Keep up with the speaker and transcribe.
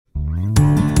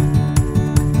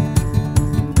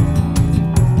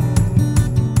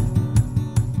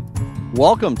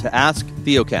Welcome to Ask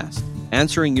Theocast,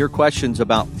 answering your questions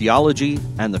about theology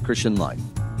and the Christian life.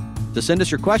 To send us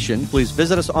your question, please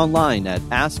visit us online at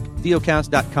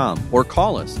asktheocast.com or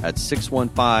call us at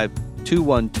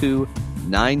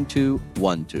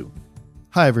 615-212-9212.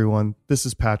 Hi, everyone. This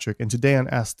is Patrick, and today on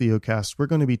Ask Theocast, we're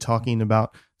going to be talking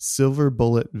about silver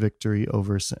bullet victory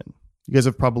over sin. You guys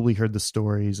have probably heard the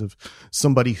stories of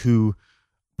somebody who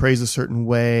prays a certain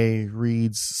way,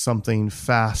 reads something,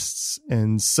 fasts,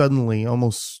 and suddenly,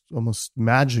 almost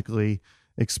magically,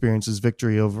 experiences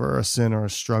victory over a sin or a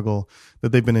struggle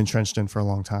that they've been entrenched in for a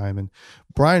long time. And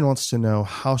Brian wants to know,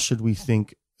 how should we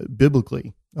think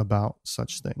biblically about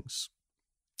such things?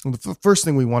 And the first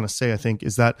thing we want to say, I think,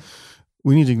 is that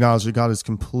we need to acknowledge that God is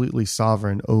completely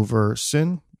sovereign over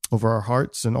sin, over our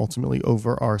hearts, and ultimately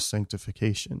over our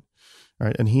sanctification. All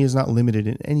right? And he is not limited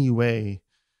in any way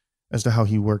as to how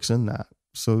he works in that.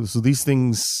 So these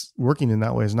things working in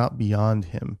that way is not beyond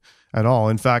him at all.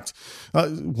 In fact,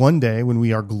 one day when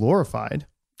we are glorified,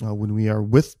 when we are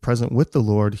present with the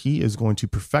Lord, he is going to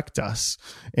perfect us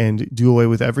and do away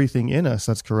with everything in us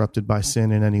that's corrupted by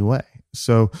sin in any way.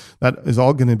 So that is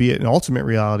all going to be an ultimate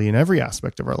reality in every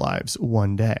aspect of our lives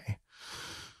one day.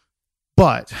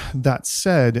 But that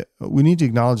said, we need to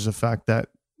acknowledge the fact that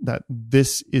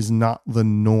this is not the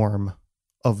norm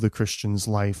of the Christian's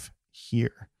life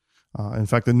here. In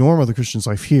fact, the norm of the Christian's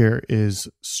life here is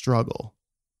struggle.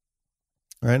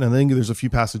 All right, and I think there's a few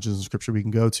passages in Scripture we can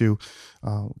go to.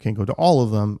 We can't go to all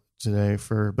of them today,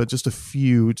 but just a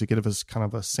few to give us kind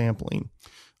of a sampling.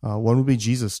 One would be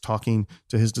Jesus talking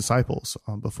to his disciples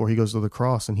before he goes to the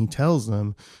cross, and he tells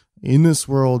them, in this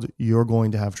world, you're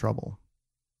going to have trouble.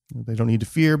 They don't need to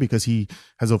fear because he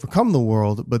has overcome the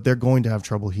world, but they're going to have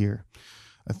trouble here.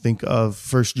 I think of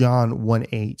 1 John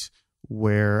 1:8,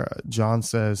 where John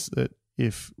says that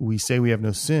if we say we have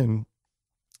no sin,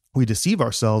 we deceive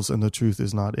ourselves and the truth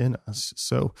is not in us.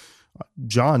 So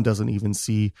John doesn't even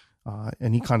see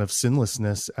any kind of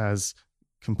sinlessness as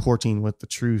comporting with the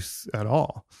truth at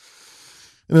all.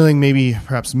 And I think maybe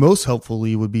perhaps most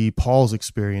helpfully would be Paul's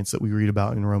experience that we read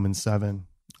about in Romans 7,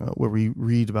 where we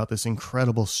read about this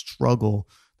incredible struggle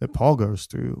that Paul goes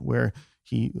through, where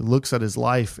he looks at his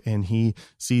life and he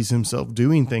sees himself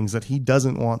doing things that he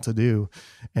doesn't want to do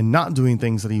and not doing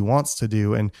things that he wants to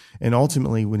do. And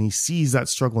ultimately, when he sees that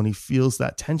struggle and he feels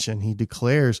that tension, he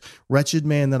declares, "Wretched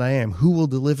man that I am, who will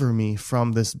deliver me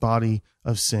from this body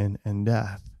of sin and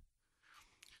death?"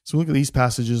 So look at these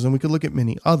passages, and we could look at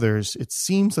many others. It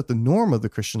seems that the norm of the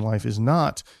Christian life is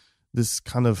not this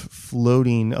kind of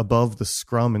floating above the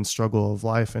scrum and struggle of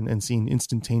life and seeing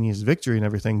instantaneous victory and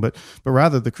everything, but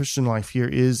rather the Christian life here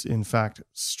is in fact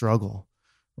struggle,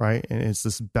 right? And it's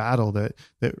this battle that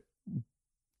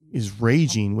is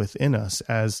raging within us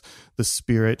as the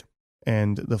spirit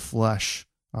and the flesh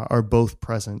are both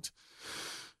present.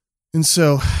 And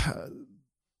so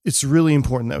it's really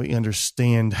important that we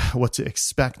understand what to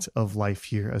expect of life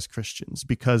here as Christians,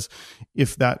 because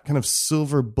if that kind of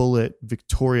silver bullet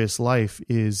victorious life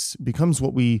becomes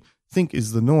what we think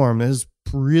is the norm, it has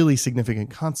really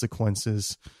significant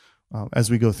consequences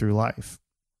as we go through life.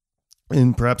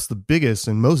 And perhaps the biggest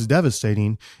and most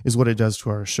devastating is what it does to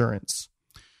our assurance.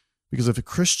 Because if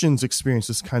Christians experience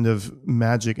this kind of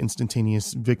magic,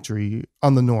 instantaneous victory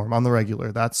on the norm, on the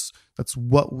regular, that's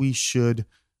what we should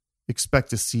expect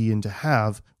to see and to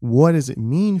have. What does it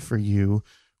mean for you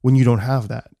when you don't have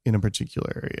that in a particular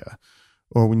area,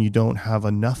 or when you don't have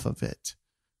enough of it?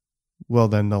 Well,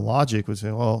 then the logic would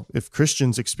say, well, if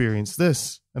Christians experience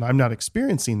this and I'm not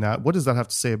experiencing that, what does that have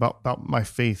to say about my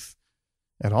faith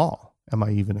at all? Am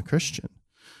I even a Christian?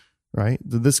 Right?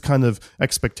 This kind of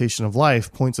expectation of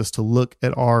life points us to look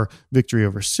at our victory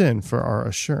over sin for our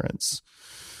assurance.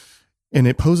 And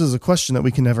it poses a question that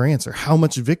we can never answer. How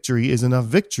much victory is enough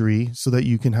victory so that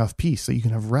you can have peace, that you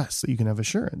can have rest, that you can have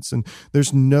assurance? And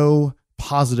there's no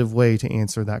positive way to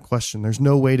answer that question. There's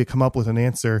no way to come up with an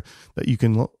answer that you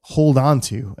can hold on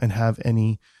to and have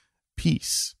any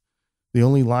peace. The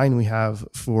only line we have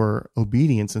for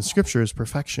obedience in Scripture is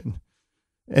perfection.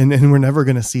 And we're never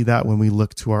going to see that when we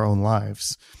look to our own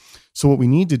lives. So what we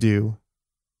need to do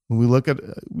when we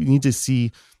need to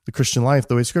see the Christian life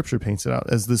the way Scripture paints it out,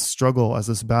 as this struggle, as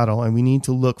this battle, and we need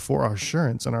to look for our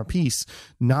assurance and our peace,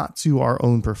 not to our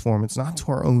own performance, not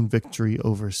to our own victory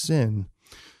over sin,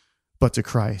 but to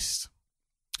Christ.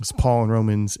 As Paul in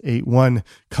Romans 8:1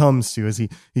 comes to, as he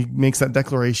makes that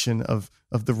declaration of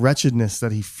the wretchedness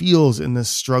that he feels in this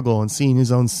struggle and seeing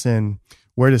his own sin,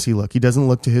 where does he look? He doesn't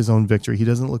look to his own victory. He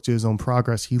doesn't look to his own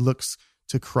progress. He looks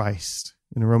to Christ.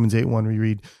 In Romans 8:1, we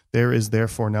read, "There is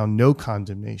therefore now no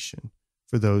condemnation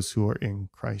for those who are in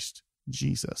Christ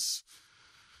Jesus."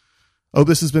 Oh,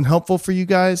 this has been helpful for you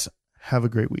guys. Have a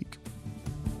great week.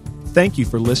 Thank you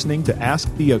for listening to Ask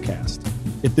Theocast.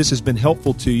 If this has been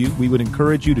helpful to you, we would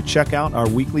encourage you to check out our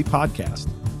weekly podcast.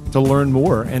 To learn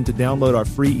more and to download our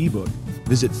free ebook,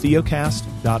 visit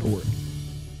theocast.org.